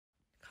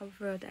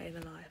cover a day in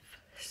the life.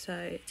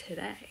 So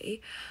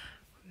today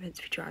we're meant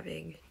to be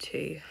driving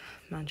to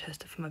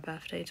Manchester for my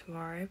birthday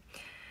tomorrow,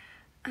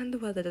 and the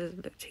weather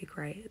doesn't look too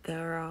great.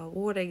 There are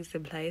warnings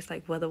in place,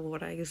 like weather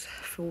warnings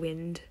for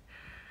wind,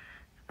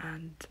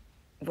 and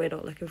we're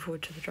not looking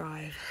forward to the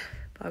drive,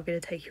 but I'm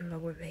going to take you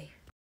along with me.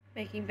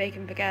 Making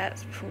bacon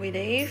baguettes before we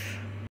leave.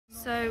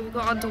 So we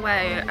got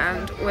underway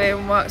and we're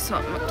in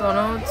Worksop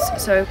McDonald's,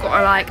 so we've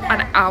got like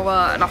an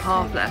hour and a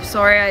half left.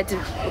 Sorry I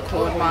didn't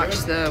record much,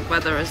 the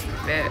weather is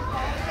a bit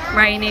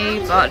rainy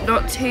but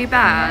not too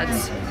bad.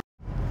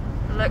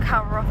 Look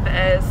how rough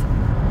it is,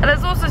 and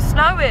it's also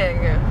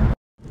snowing.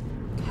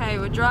 Okay,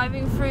 we're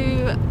driving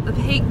through the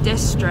Peak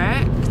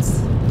District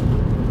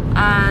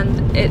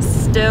and it's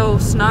still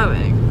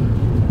snowing.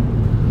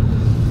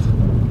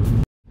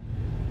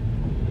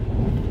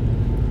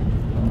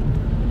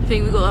 I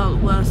think we got the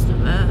worst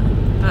of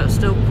it, but it's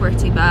still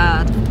pretty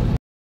bad.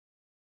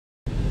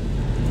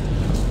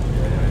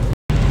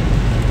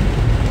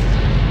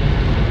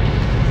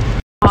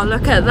 Oh,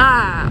 look at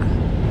that!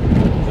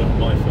 Is that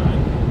my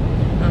phone?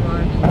 Not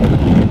mine.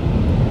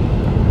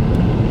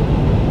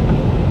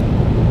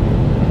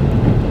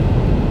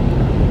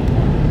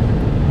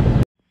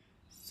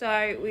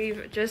 So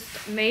we've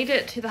just made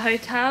it to the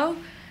hotel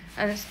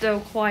and it's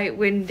still quite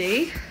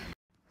windy.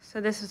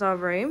 So this is our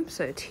room,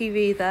 so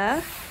TV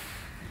there.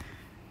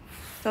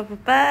 Double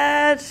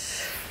bed,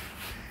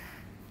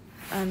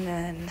 and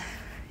then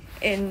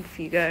if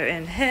you go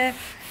in here,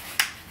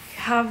 you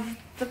have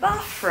the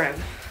bathroom.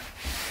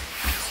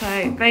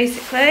 So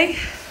basically,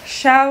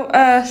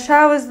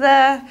 showers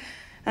there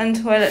and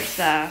toilets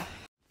there.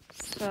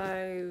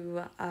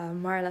 So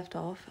where I left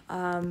off,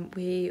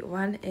 we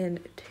went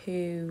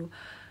into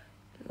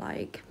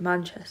like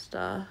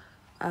Manchester,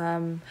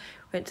 went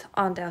to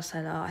Arndale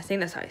Centre, I think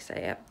that's how you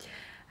say it,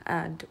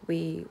 and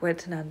we went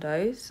to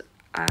Nando's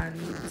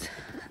and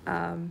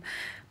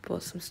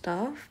bought some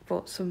stuff,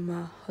 bought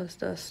some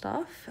Hosda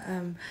stuff,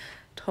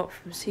 top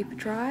from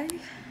Superdry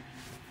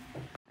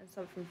and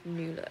something from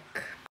New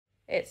Look.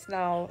 It's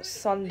now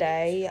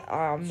Sunday.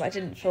 I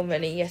didn't film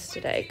any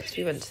yesterday because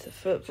we went to the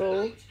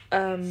football.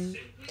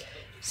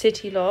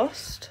 City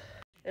lost.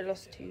 They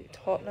lost to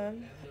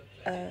Tottenham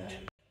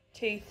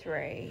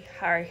 2-3.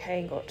 Harry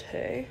Kane got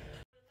 2.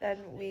 Then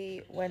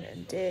we went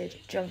and did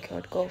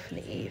Junkyard Golf in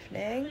the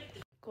evening.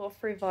 Got a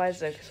free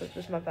visor because it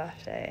was my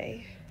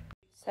birthday.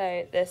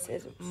 So this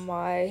is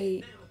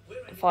my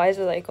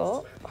visor they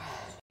got.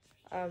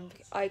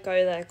 I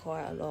go there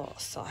quite a lot,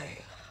 so I'm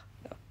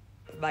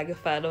a mega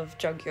fan of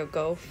Junkyard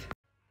Golf.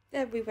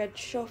 Then we went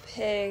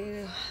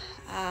shopping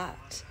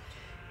at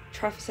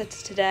Trafford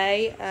Centre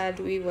today, and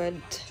we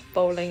went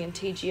bowling in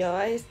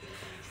TGI's.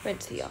 Went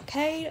to the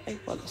arcade, I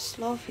won the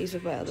sloth, he's a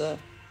bit of the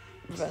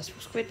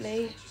reversible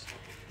squiddly.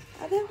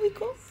 And then we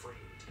got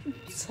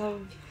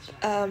some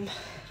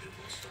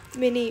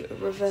mini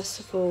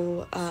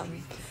reversible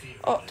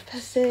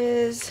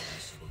octopuses.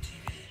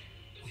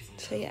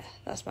 So yeah,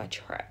 that's my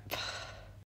trip.